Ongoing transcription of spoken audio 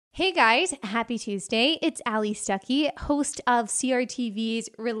Hey guys, happy Tuesday. It's Ali Stuckey, host of CRTV's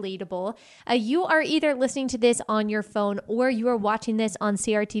Relatable. You are either listening to this on your phone or you are watching this on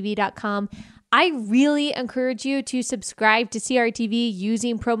CRTV.com. I really encourage you to subscribe to CRTV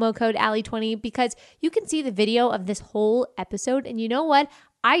using promo code Ali20 because you can see the video of this whole episode. And you know what?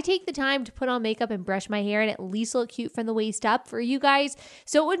 I take the time to put on makeup and brush my hair and at least look cute from the waist up for you guys.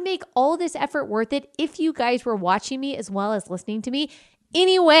 So it would make all this effort worth it if you guys were watching me as well as listening to me.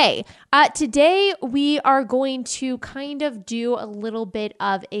 Anyway, today we are going to kind of do a little bit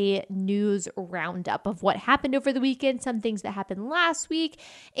of a news roundup of what happened over the weekend, some things that happened last week,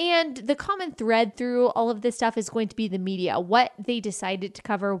 and the common thread through all of this stuff is going to be the media, what they decided to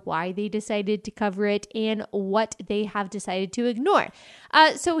cover, why they decided to cover it, and what they have decided to ignore.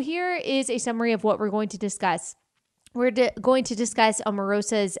 So here is a summary of what we're going to discuss. We're going to discuss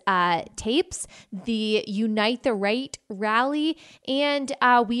Omarosa's tapes, the Unite the Right rally, and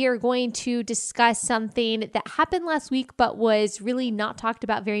we are going to discuss something that happened last week but was really not talked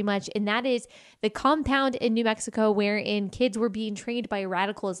about very much, and that is the compound in New Mexico wherein kids were being trained by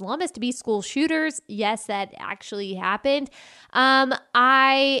radical Islamists to be school shooters. Yes, that actually happened.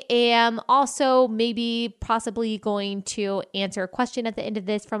 I am also possibly going to answer a question at the end of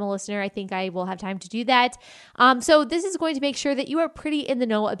this from a listener. I think I will have time to do that. So this is going to make sure that you are pretty in the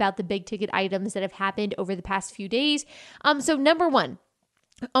know about the big ticket items that have happened over the past few days. So number one,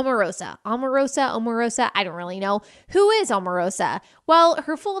 Omarosa, I don't really know. Who is Omarosa? Well,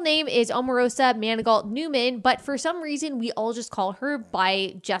 her full name is Omarosa Manigault Newman, but for some reason, we all just call her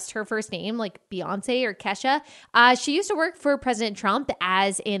by just her first name, like Beyonce or Kesha. She used to work for President Trump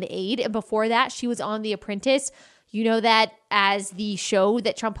as an aide, and before that, she was on The Apprentice. You know that as the show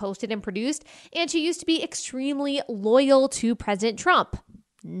that Trump hosted and produced, and she used to be extremely loyal to President Trump.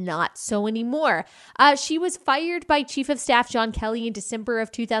 Not so anymore. She was fired by Chief of Staff John Kelly in December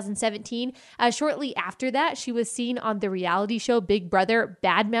of 2017. Shortly after that, she was seen on the reality show Big Brother,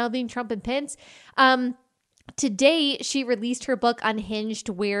 bad-mouthing Trump and Pence. Today, she released her book Unhinged,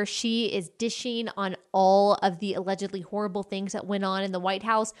 where she is dishing on all of the allegedly horrible things that went on in the White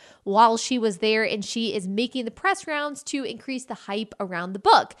House while she was there, and she is making the press rounds to increase the hype around the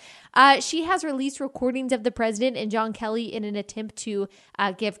book. She has released recordings of the president and John Kelly in an attempt to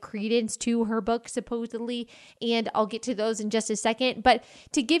give credence to her book, supposedly, and I'll get to those in just a second. But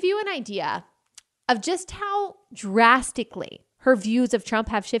to give you an idea of just how drastically her views of Trump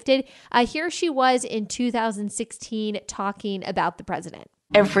have shifted, here she was in 2016 talking about the president.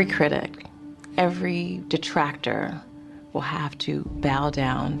 Every critic, every detractor will have to bow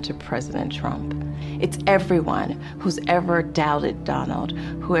down to President Trump. It's everyone who's ever doubted Donald,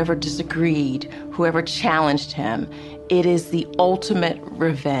 whoever disagreed, whoever challenged him. It is the ultimate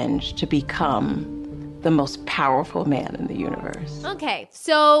revenge to become the most powerful man in the universe. Okay,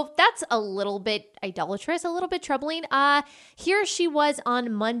 so that's a little bit idolatrous, a little bit troubling. Here she was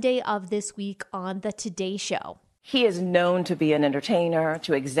on Monday of this week on the Today Show. He is known to be an entertainer,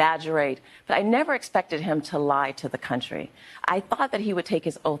 to exaggerate, but I never expected him to lie to the country. I thought that he would take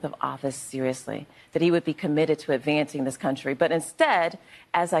his oath of office seriously, that he would be committed to advancing this country. But instead,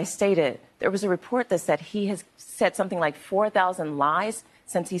 as I stated, there was a report that said he has said something like 4,000 lies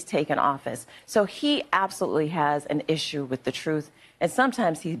since he's taken office. So he absolutely has an issue with the truth, and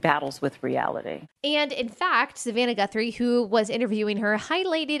sometimes he battles with reality. And in fact, Savannah Guthrie, who was interviewing her,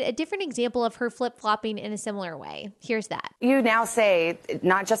 highlighted a different example of her flip-flopping in a similar way. Here's that. You now say,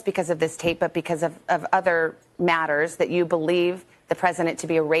 not just because of this tape, but because of other matters, that you believe the president to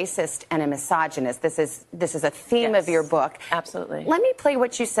be a racist and a misogynist. This is a theme of your book. Absolutely. Let me play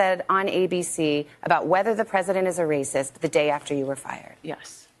what you said on ABC about whether the president is a racist the day after you were fired.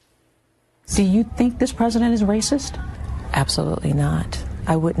 Yes. Do you think this president is racist? Absolutely not.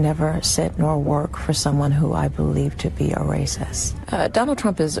 I would never sit nor work for someone who I believe to be a racist. Donald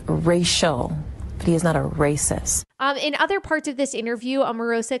Trump is racial, but he is not a racist. In other parts of this interview,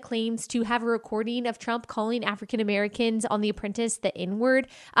 Omarosa claims to have a recording of Trump calling African Americans on The Apprentice the N-word.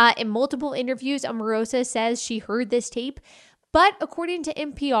 In multiple interviews, Omarosa says she heard this tape. But according to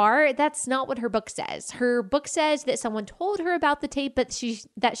NPR, that's not what her book says. Her book says that someone told her about the tape, but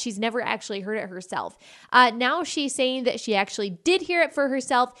that she's never actually heard it herself. Now she's saying that she actually did hear it for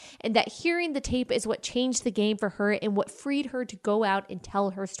herself, and that hearing the tape is what changed the game for her and what freed her to go out and tell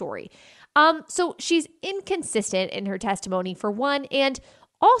her story. So she's inconsistent in her testimony, for one, and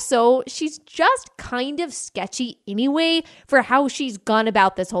also she's just kind of sketchy anyway for how she's gone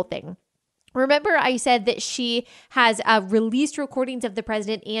about this whole thing. Remember, I said that she has released recordings of the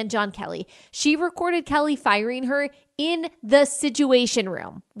president and John Kelly. She recorded Kelly firing her in the Situation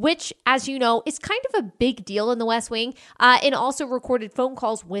Room, which, as you know, is kind of a big deal in the West Wing, and also recorded phone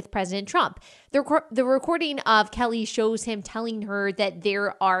calls with President Trump. The recording of Kelly shows him telling her that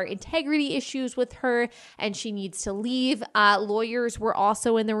there are integrity issues with her and she needs to leave. Lawyers were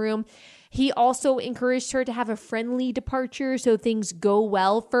also in the room. He also encouraged her to have a friendly departure so things go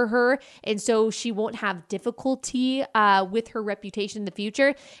well for her and so she won't have difficulty with her reputation in the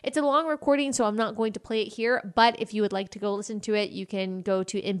future. It's a long recording, so I'm not going to play it here, but if you would like to go listen to it, you can go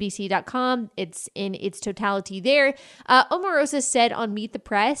to NBC.com. It's in its totality there. Omarosa said on Meet the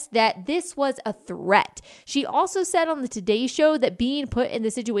Press that this was a threat. She also said on the Today Show that being put in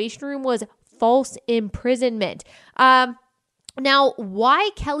the Situation Room was false imprisonment. Now,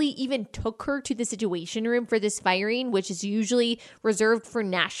 why Kelly even took her to the Situation Room for this firing, which is usually reserved for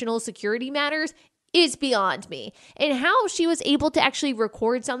national security matters, is beyond me. And how she was able to actually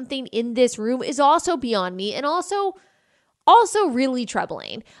record something in this room is also beyond me, and also really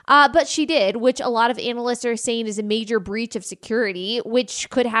troubling. But she did, which a lot of analysts are saying is a major breach of security, which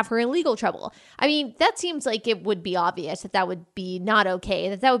could have her in legal trouble. I mean, that seems like it would be obvious that would be not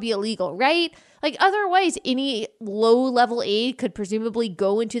okay, that would be illegal, right? Like, otherwise, any low-level aide could presumably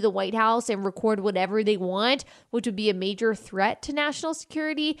go into the White House and record whatever they want, which would be a major threat to national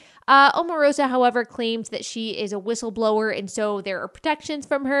security. Omarosa, however, claims that she is a whistleblower, and so there are protections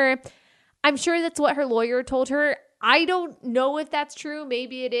from her. I'm sure that's what her lawyer told her. I don't know if that's true.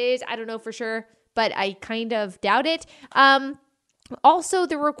 Maybe it is. I don't know for sure, but I kind of doubt it. Also,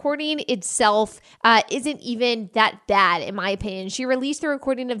 the recording itself isn't even that bad, in my opinion. She released the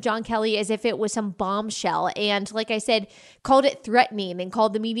recording of John Kelly as if it was some bombshell and, like I said, called it threatening and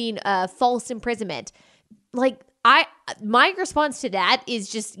called the meeting false imprisonment. My response to that is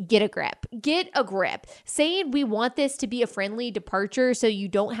just get a grip. Get a grip. Saying we want this to be a friendly departure so you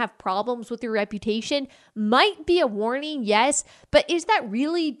don't have problems with your reputation might be a warning, yes, but is that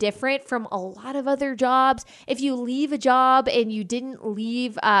really different from a lot of other jobs? If you leave a job and you didn't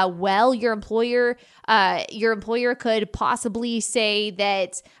leave well, your employer could possibly say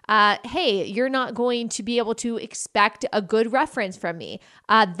that, hey, you're not going to be able to expect a good reference from me.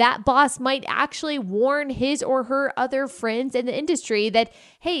 That boss might actually warn his or her other friends in the industry that,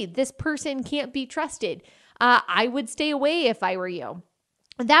 hey, this person can't be trusted. I would stay away if I were you.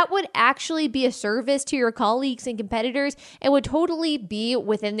 That would actually be a service to your colleagues and competitors and would totally be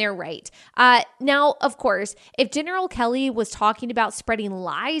within their right. Now, of course, if General Kelly was talking about spreading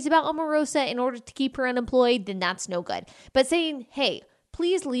lies about Omarosa in order to keep her unemployed, then that's no good. But saying, hey,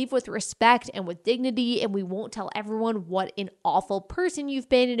 please leave with respect and with dignity, and we won't tell everyone what an awful person you've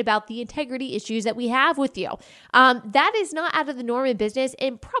been and about the integrity issues that we have with you. That is not out of the norm in business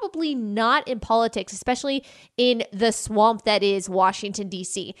and probably not in politics, especially in the swamp that is Washington,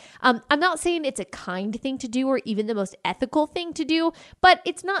 D.C. I'm not saying it's a kind thing to do or even the most ethical thing to do, but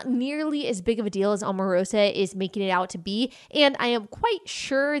it's not nearly as big of a deal as Omarosa is making it out to be, and I am quite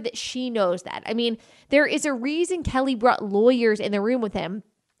sure that she knows that. I mean, there is a reason Kelly brought lawyers in the room with him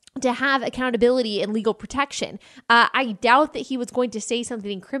to have accountability and legal protection. I doubt that he was going to say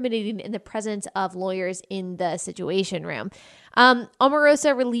something incriminating in the presence of lawyers in the Situation Room.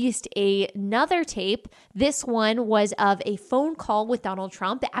 Omarosa released another tape. This one was of a phone call with Donald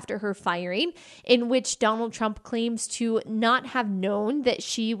Trump after her firing, in which Donald Trump claims to not have known that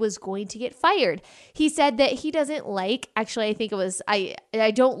she was going to get fired. He said that he doesn't actually, I think it was, I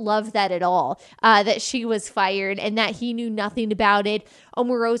don't love that at all, that she was fired and that he knew nothing about it.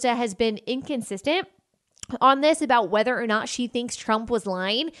 Omarosa has been inconsistent on this about whether or not she thinks Trump was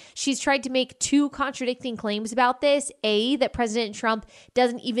lying. She's tried to make two contradicting claims about this. A, that President Trump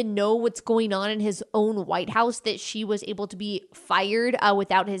doesn't even know what's going on in his own White House, that she was able to be fired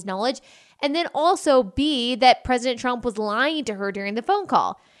without his knowledge. And then also B, that President Trump was lying to her during the phone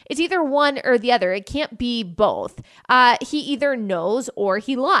call. It's either one or the other. It can't be both. He either knows or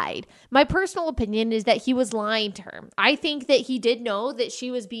he lied. My personal opinion is that he was lying to her. I think that he did know that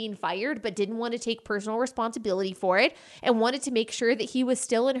she was being fired, but didn't want to take personal responsibility for it and wanted to make sure that he was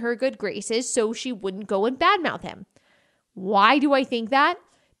still in her good graces so she wouldn't go and badmouth him. Why do I think that?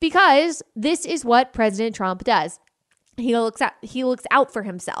 Because this is what President Trump does. He looks out for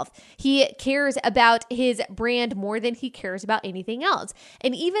himself. He cares about his brand more than he cares about anything else.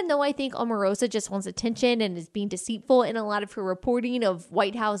 And even though I think Omarosa just wants attention and is being deceitful in a lot of her reporting of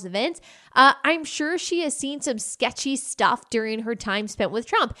White House events, I'm sure she has seen some sketchy stuff during her time spent with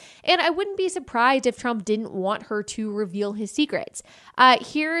Trump. And I wouldn't be surprised if Trump didn't want her to reveal his secrets.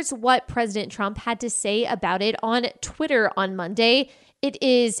 Here's what President Trump had to say about it on Twitter on Monday. It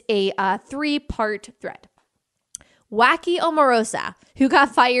is a 3-part thread. Wacky Omarosa, who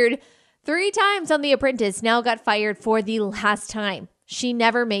got fired 3 times on The Apprentice, Nell got fired for the last time. She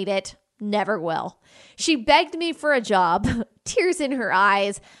never made it, never will. She begged me for a job, tears in her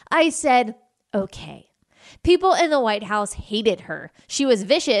eyes. I said, okay. People in the White House hated her. She was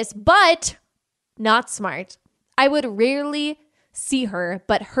vicious, but not smart. I would rarely see her,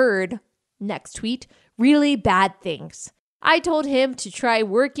 but heard, next tweet, really bad things. I told him to try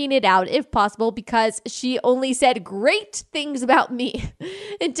working it out if possible because she only said great things about me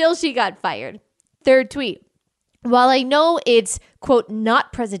until she got fired. Third tweet. While I know it's, quote,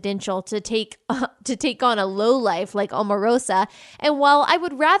 not presidential to take on a lowlife like Omarosa, and while I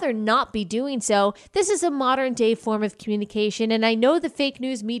would rather not be doing so, this is a modern day form of communication, and I know the fake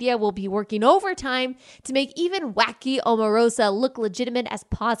news media will be working overtime to make even wacky Omarosa look legitimate as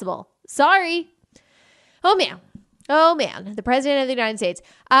possible. Sorry. Oh man, the president of the United States.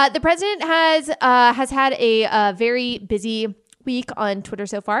 The president has had a very busy week on Twitter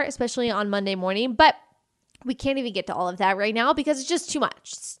so far, especially on Monday morning, but we can't even get to all of that right now because it's just too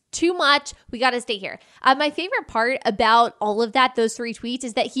much. It's too much. We got to stay here. My favorite part about all of that, those 3 tweets,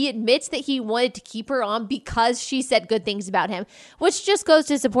 is that he admits that he wanted to keep her on because she said good things about him, which just goes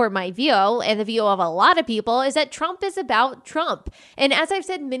to support my view and the view of a lot of people is that Trump is about Trump. And as I've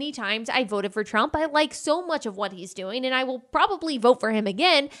said many times, I voted for Trump. I like so much of what he's doing and I will probably vote for him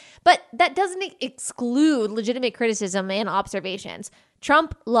again, but that doesn't exclude legitimate criticism and observations.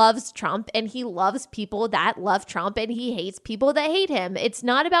 Trump loves Trump and he loves people that love Trump and he hates people that hate him. It's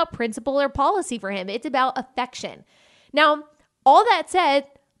not about principle or policy for him. It's about affection. Now, all that said,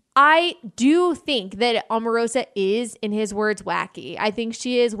 I do think that Omarosa is, in his words, wacky. I think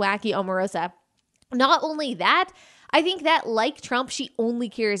she is wacky Omarosa. Not only that, I think that, like Trump, she only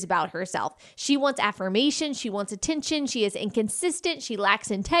cares about herself. She wants affirmation. She wants attention. She is inconsistent. She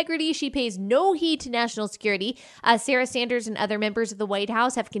lacks integrity. She pays no heed to national security. Sarah Sanders and other members of the White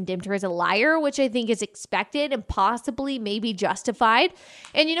House have condemned her as a liar, which I think is expected and possibly maybe justified.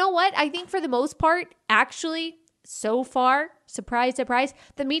 And you know what? I think for the most part, actually, so far, surprise, surprise,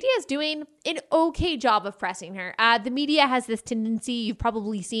 the media is doing an okay job of pressing her. The media has this tendency, you've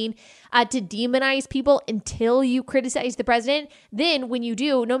probably seen, to demonize people until you criticize the president. Then when you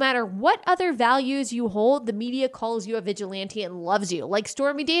do, no matter what other values you hold, the media calls you a vigilante and loves you, like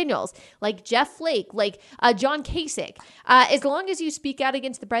Stormy Daniels, like Jeff Flake, like John Kasich. As long as you speak out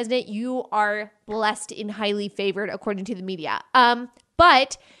against the president, you are blessed and highly favored according to the media.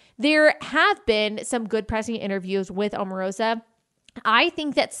 But there have been some good pressing interviews with Omarosa. I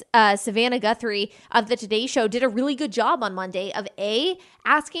think that Savannah Guthrie of the Today Show did a really good job on Monday of A,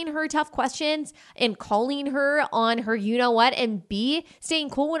 asking her tough questions and calling her on her you-know-what, and B, staying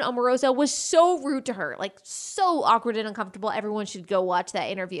cool when Omarosa was so rude to her, like so awkward and uncomfortable. Everyone should go watch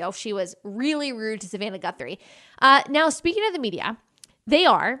that interview. She was really rude to Savannah Guthrie. Now, speaking of the media, they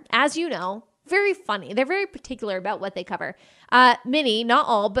are, as you know, very funny. They're very particular about what they cover. Many, not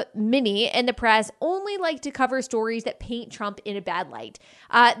all, but many in the press only like to cover stories that paint Trump in a bad light.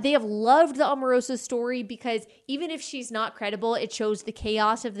 They have loved the Omarosa story because even if she's not credible, it shows the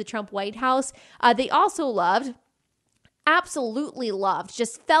chaos of the Trump White House. They also absolutely loved,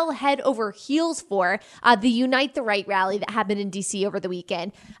 just fell head over heels for the Unite the Right rally that happened in DC over the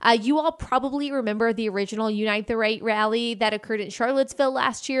weekend. You all probably remember the original Unite the Right rally that occurred in Charlottesville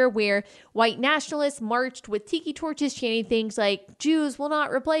last year, where white nationalists marched with tiki torches chanting things like "Jews will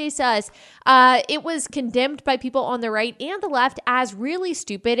not replace us." It was condemned by people on the right and the left as really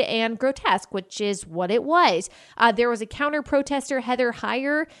stupid and grotesque, which is what it was. There was a counter protester, Heather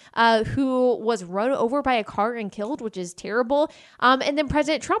Heyer, who was run over by a car and killed, which is terrible. And then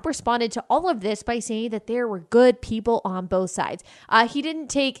President Trump responded to all of this by saying that there were good people on both sides. He didn't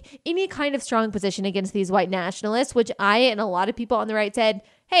take any kind of strong position against these white nationalists, which I and a lot of people on the right said,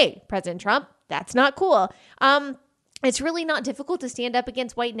 hey, President Trump, that's not cool. It's really not difficult to stand up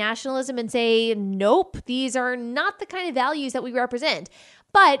against white nationalism and say, nope, these are not the kind of values that we represent.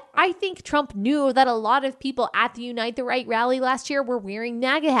 But I think Trump knew that a lot of people at the Unite the Right rally last year were wearing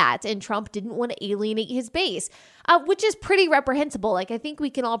MAGA hats, and Trump didn't want to alienate his base, which is pretty reprehensible. Like, I think we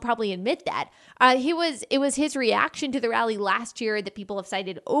can all probably admit that. It was his reaction to the rally last year that people have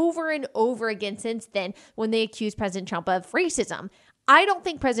cited over and over again since then when they accused President Trump of racism. I don't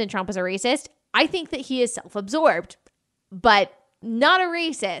think President Trump is a racist. I think that he is self-absorbed, but not a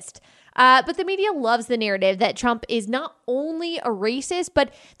racist. But the media loves the narrative that Trump is not only a racist,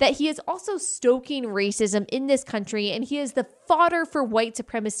 but that he is also stoking racism in this country, and he is the fodder for white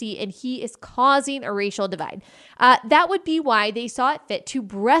supremacy, and he is causing a racial divide. That would be why they saw it fit to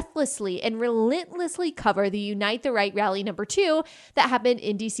breathlessly and relentlessly cover the Unite the Right rally number 2 that happened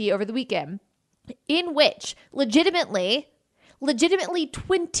in DC over the weekend, in which legitimately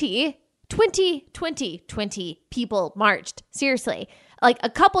 20 20 people marched. Seriously. Like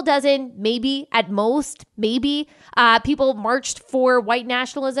a couple dozen, maybe at most, people marched for white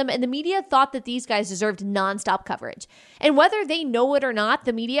nationalism, and the media thought that these guys deserved nonstop coverage. And whether they know it or not,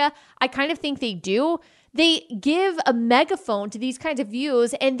 the media, I kind of think they do. They give a megaphone to these kinds of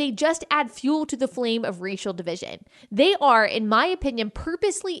views, and they just add fuel to the flame of racial division. They are, in my opinion,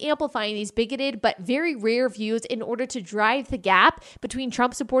 purposely amplifying these bigoted but very rare views in order to drive the gap between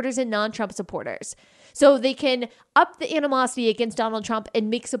Trump supporters and non-Trump supporters. So they can up the animosity against Donald Trump and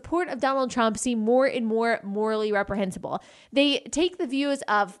make support of Donald Trump seem more and more morally reprehensible. They take the views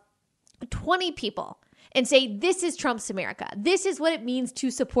of 20 people and say, this is Trump's America. This is what it means to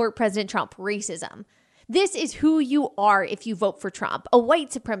support President Trump, racism. This is who you are if you vote for Trump, a white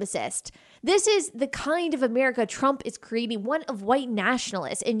supremacist. This is the kind of America Trump is creating, one of white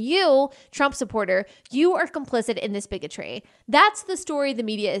nationalists. And you, Trump supporter, you are complicit in this bigotry. That's the story the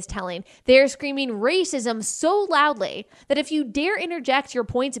media is telling. They're screaming racism so loudly that if you dare interject your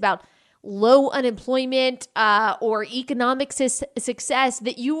points about low unemployment or economic success,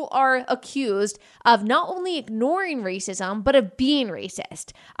 that you are accused of not only ignoring racism, but of being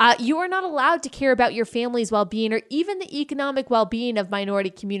racist. You are not allowed to care about your family's well-being or even the economic well-being of minority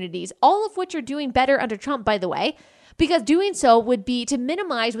communities, all of which are doing better under Trump, by the way, because doing so would be to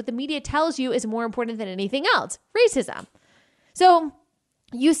minimize what the media tells you is more important than anything else, racism. So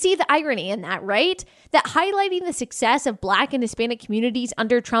you see the irony in that, right? That highlighting the success of Black and Hispanic communities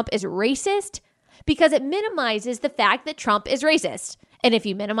under Trump is racist because it minimizes the fact that Trump is racist. And if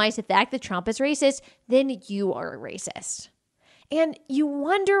you minimize the fact that Trump is racist, then you are a racist. And you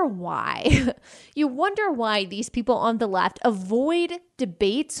wonder why. You wonder why these people on the left avoid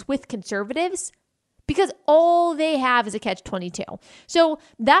debates with conservatives, because all they have is a catch-22. So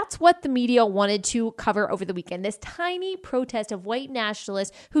that's what the media wanted to cover over the weekend. This tiny protest of white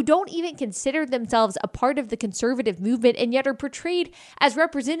nationalists who don't even consider themselves a part of the conservative movement and yet are portrayed as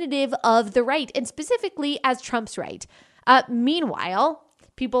representative of the right, and specifically as Trump's right. Meanwhile,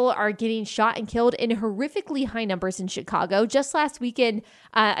 people are getting shot and killed in horrifically high numbers in Chicago. Just last weekend,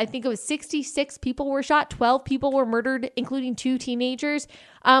 I think it was 66 people were shot, 12 people were murdered, including 2 teenagers.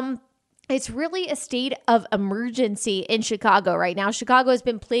 It's really a state of emergency in Chicago right now. Chicago has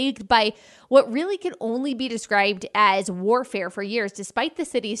been plagued by what really can only be described as warfare for years, despite the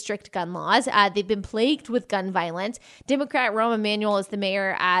city's strict gun laws. They've been plagued with gun violence. Democrat Rahm Emanuel is the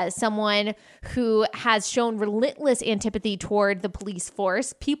mayor, as someone who has shown relentless antipathy toward the police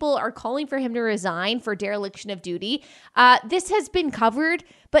force. People are calling for him to resign for dereliction of duty. This has been covered,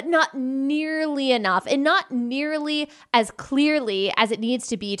 but not nearly enough, and not nearly as clearly as it needs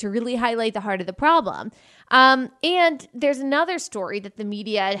to be to really highlight the heart of the problem. And there's another story that the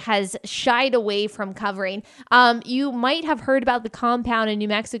media has shied away from covering. You might have heard about the compound in New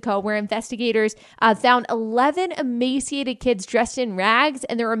Mexico where investigators found 11 emaciated kids dressed in rags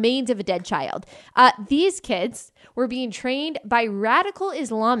and the remains of a dead child. These kids were being trained by radical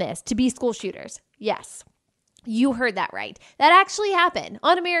Islamists to be school shooters. Yes. You heard that right. That actually happened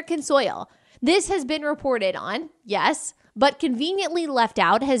on American soil. This has been reported on, yes, but conveniently left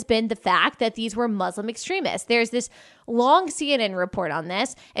out has been the fact that these were Muslim extremists. There's this long CNN report on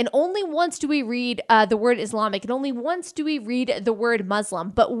this, and only once do we read the word Islamic, and only once do we read the word Muslim,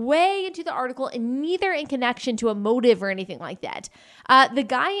 but way into the article, and neither in connection to a motive or anything like that. The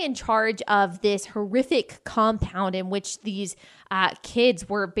guy in charge of this horrific compound in which these kids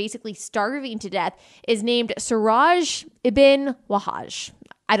were basically starving to death is named Siraj Ibn Wahhaj.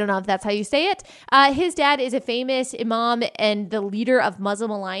 I don't know if that's how you say it. His dad is a famous imam and the leader of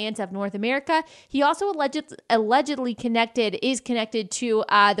Muslim Alliance of North America. He also allegedly is connected to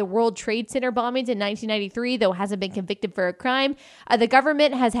the World Trade Center bombings in 1993, though hasn't been convicted for a crime. The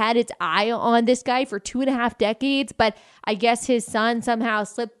government has had its eye on this guy for 2.5 decades, but I guess his son somehow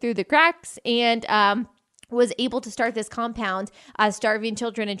slipped through the cracks and was able to start this compound, starving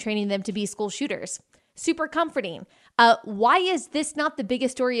children and training them to be school shooters. Super comforting. Why is this not the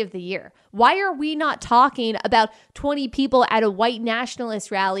biggest story of the year? Why are we not talking about 20 people at a white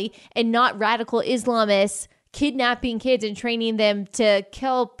nationalist rally and not radical Islamists kidnapping kids and training them to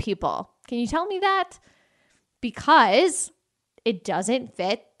kill people? Can you tell me that? Because it doesn't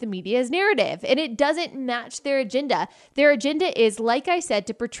fit the media's narrative and it doesn't match their agenda. Their agenda is, like I said,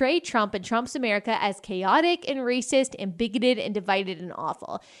 to portray Trump and Trump's America as chaotic and racist and bigoted and divided and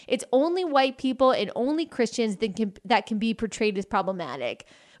awful. It's only white people and only Christians that can be portrayed as problematic.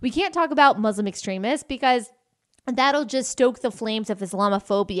 We can't talk about Muslim extremists because that'll just stoke the flames of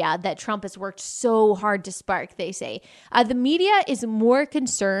Islamophobia that Trump has worked so hard to spark, they say. The media is more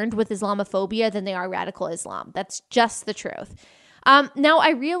concerned with Islamophobia than they are radical Islam. That's just the truth. Now,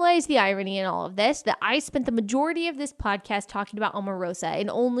 I realize the irony in all of this, that I spent the majority of this podcast talking about Omarosa and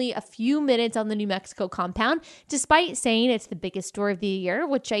only a few minutes on the New Mexico compound, despite saying it's the biggest story of the year,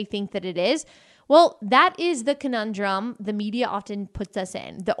 which I think that it is. Well, that is the conundrum the media often puts us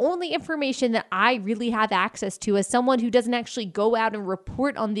in. The only information that I really have access to as someone who doesn't actually go out and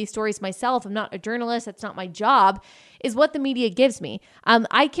report on these stories myself, I'm not a journalist, that's not my job, is what the media gives me.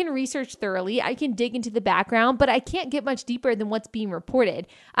 I can research thoroughly, I can dig into the background, but I can't get much deeper than what's being reported.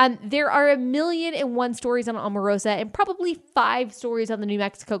 There are 1,000,001 stories on Omarosa and probably 5 stories on the New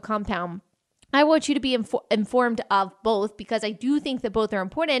Mexico compound. I want you to be informed of both because I do think that both are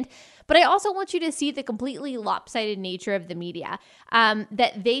important, but I also want you to see the completely lopsided nature of the media,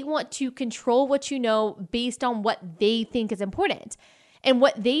 that they want to control what you know based on what they think is important. And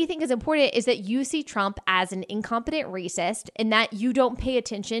what they think is important is that you see Trump as an incompetent racist and that you don't pay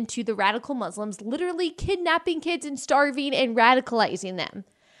attention to the radical Muslims literally kidnapping kids and starving and radicalizing them.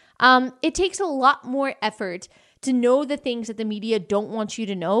 It takes a lot more effort to know the things that the media don't want you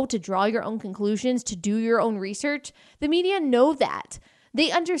to know, to draw your own conclusions, to do your own research. The media know that.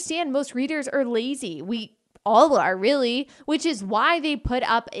 They understand most readers are lazy. We all are, really, which is why they put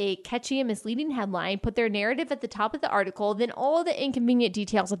up a catchy and misleading headline, put their narrative at the top of the article, then all the inconvenient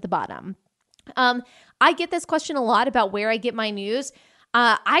details at the bottom. I get this question a lot about where I get my news.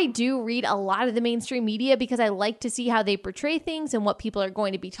 I do read a lot of the mainstream media because I like to see how they portray things and what people are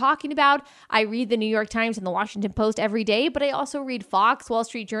going to be talking about. I read the New York Times and the Washington Post every day, but I also read Fox, Wall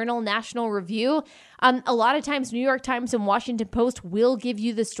Street Journal, National Review. A lot of times, New York Times and Washington Post will give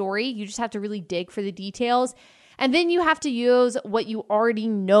you the story. You just have to really dig for the details. And then you have to use what you already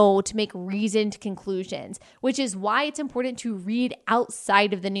know to make reasoned conclusions, which is why it's important to read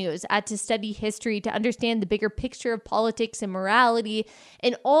outside of the news, to study history, to understand the bigger picture of politics and morality,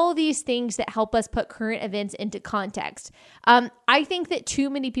 and all these things that help us put current events into context. I think that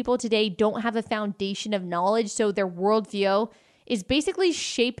too many people today don't have a foundation of knowledge, so their worldview is basically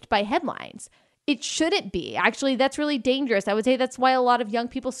shaped by headlines. It shouldn't be. Actually, that's really dangerous. I would say that's why a lot of young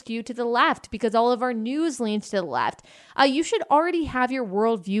people skew to the left because all of our news leans to the left. You should already have your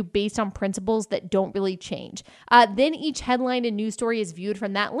worldview based on principles that don't really change. Then each headline and news story is viewed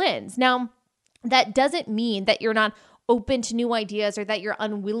from that lens. Now, that doesn't mean that you're not open to new ideas or that you're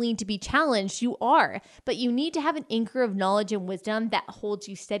unwilling to be challenged. You are, but you need to have an anchor of knowledge and wisdom that holds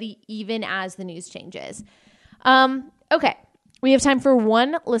you steady even as the news changes. Okay, we have time for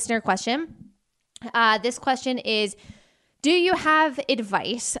one listener question. This question is, do you have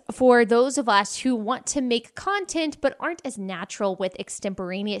advice for those of us who want to make content but aren't as natural with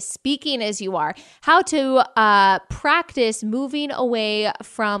extemporaneous speaking as you are? How to practice moving away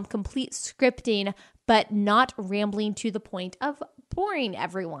from complete scripting but not rambling to the point of boring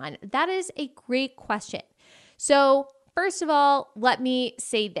everyone? That is a great question. So first of all, let me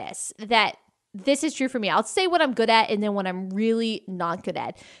say that this is true for me. I'll say what I'm good at and then what I'm really not good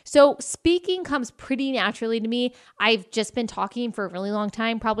at. So speaking comes pretty naturally to me. I've just been talking for a really long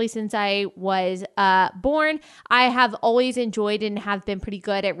time, probably since I was born. I have always enjoyed and have been pretty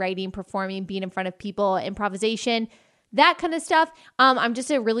good at writing, performing, being in front of people, improvisation, that kind of stuff. I'm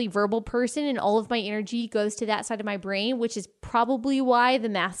just a really verbal person and all of my energy goes to that side of my brain, which is probably why the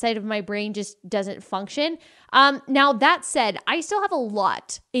math side of my brain just doesn't function. Now that said, I still have a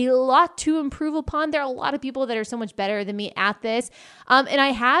lot to improve upon. There are a lot of people that are so much better than me at this. And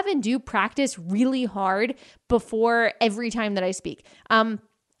I have and do practice really hard before every time that I speak.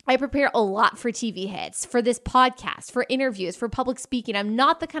 I prepare a lot for TV hits, for this podcast, for interviews, for public speaking. I'm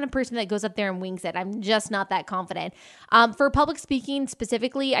not the kind of person that goes up there and wings it. I'm just not that confident. For public speaking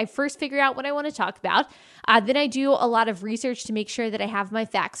specifically, I first figure out what I want to talk about. Then I do a lot of research to make sure that I have my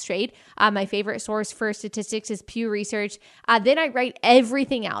facts straight. My favorite source for statistics is Pew Research. Then I write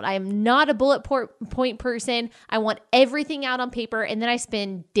everything out. I am not a bullet point person. I want everything out on paper, and then I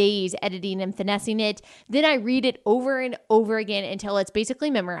spend days editing and finessing it. Then I read it over and over again until it's basically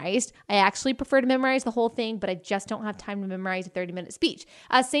memorized. I actually prefer to memorize the whole thing, but I just don't have time to memorize a 30-minute speech.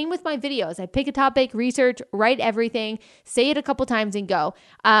 Same with my videos. I pick a topic, research, write everything, say it a couple times and go.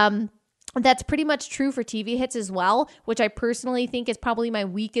 That's pretty much true for TV hits as well, which I personally think is probably my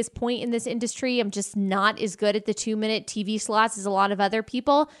weakest point in this industry. I'm just not as good at the 2-minute TV slots as a lot of other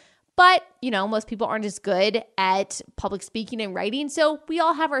people. But, most people aren't as good at public speaking and writing, so we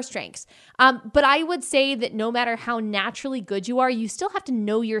all have our strengths. But I would say that no matter how naturally good you are, you still have to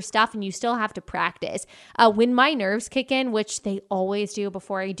know your stuff and you still have to practice. When my nerves kick in, which they always do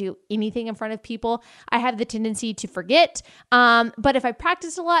before I do anything in front of people, I have the tendency to forget. But if I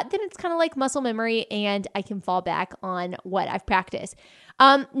practice a lot, then it's kind of like muscle memory and I can fall back on what I've practiced.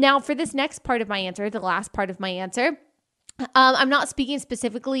 Now, for this next part of my answer, the last part of my answer, I'm not speaking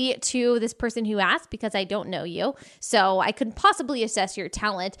specifically to this person who asked because I don't know you, so I couldn't possibly assess your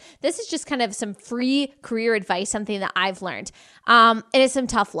talent. This is just kind of some free career advice, something that I've learned. It is some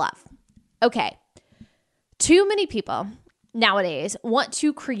tough love. Okay. Too many people nowadays want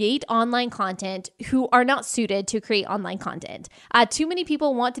to create online content who are not suited to create online content. Too many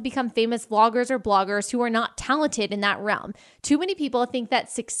people want to become famous vloggers or bloggers who are not talented in that realm. Too many people think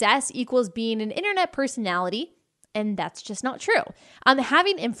that success equals being an internet personality, and that's just not true.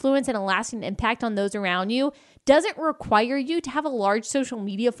 Having influence and a lasting impact on those around you doesn't require you to have a large social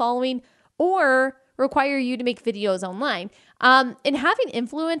media following or require you to make videos online. And having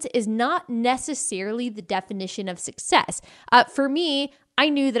influence is not necessarily the definition of success. For me, I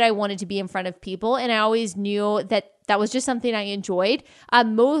knew that I wanted to be in front of people, and I always knew that that was just something I enjoyed.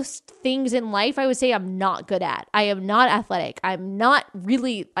 Most things in life, I would say I'm not good at. I am not athletic. I'm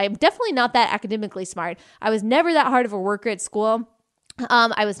definitely not that academically smart. I was never that hard of a worker at school.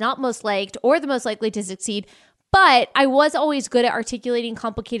 I was not most liked or the most likely to succeed, but I was always good at articulating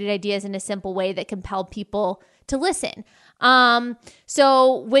complicated ideas in a simple way that compelled people to listen.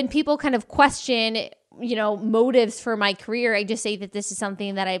 So when people kind of question, motives for my career, I just say that this is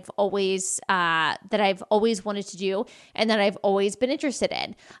something that I've always wanted to do and that I've always been interested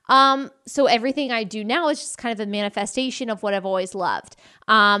in. So everything I do now is just kind of a manifestation of what I've always loved,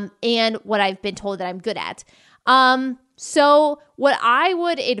 and what I've been told that I'm good at. So what I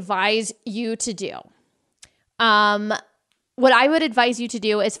would advise you to do,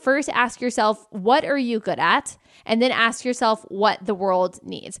 is first ask yourself, what are you good at? And then ask yourself what the world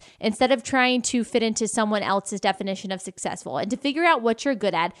needs, instead of trying to fit into someone else's definition of successful. And to figure out what you're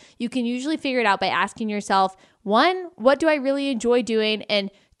good at, you can usually figure it out by asking yourself, 1, what do I really enjoy doing? And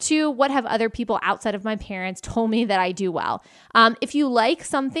 2, what have other people outside of my parents told me that I do well? If you like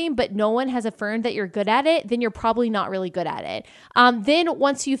something, but no one has affirmed that you're good at it, then you're probably not really good at it. Then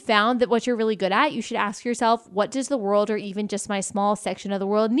once you've found that what you're really good at, you should ask yourself, what does the world, or even just my small section of the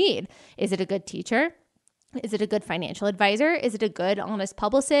world, need? Is it a good teacher? Is it a good financial advisor? Is it a good, honest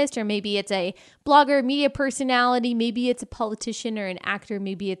publicist? Or maybe it's a blogger, media personality. Maybe it's a politician or an actor.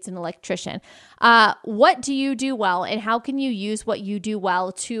 Maybe it's an electrician. What do you do well? And how can you use what you do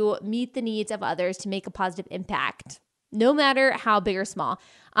well to meet the needs of others to make a positive impact? No matter how big or small.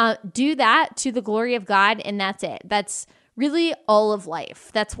 Do that to the glory of God, and that's it. That's really all of life.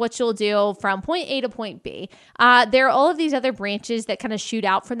 That's what you'll do from point A to point B. There are all of these other branches that kind of shoot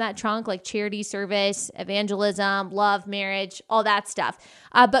out from that trunk, like charity, service, evangelism, love, marriage, all that stuff.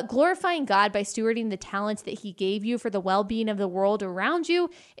 But glorifying God by stewarding the talents that He gave you for the well-being of the world around you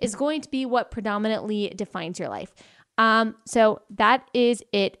is going to be what predominantly defines your life. So that is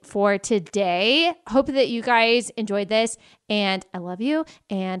it for today. Hope that you guys enjoyed this, and I love you,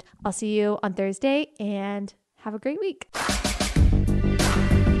 and I'll see you on Thursday, and have a great week.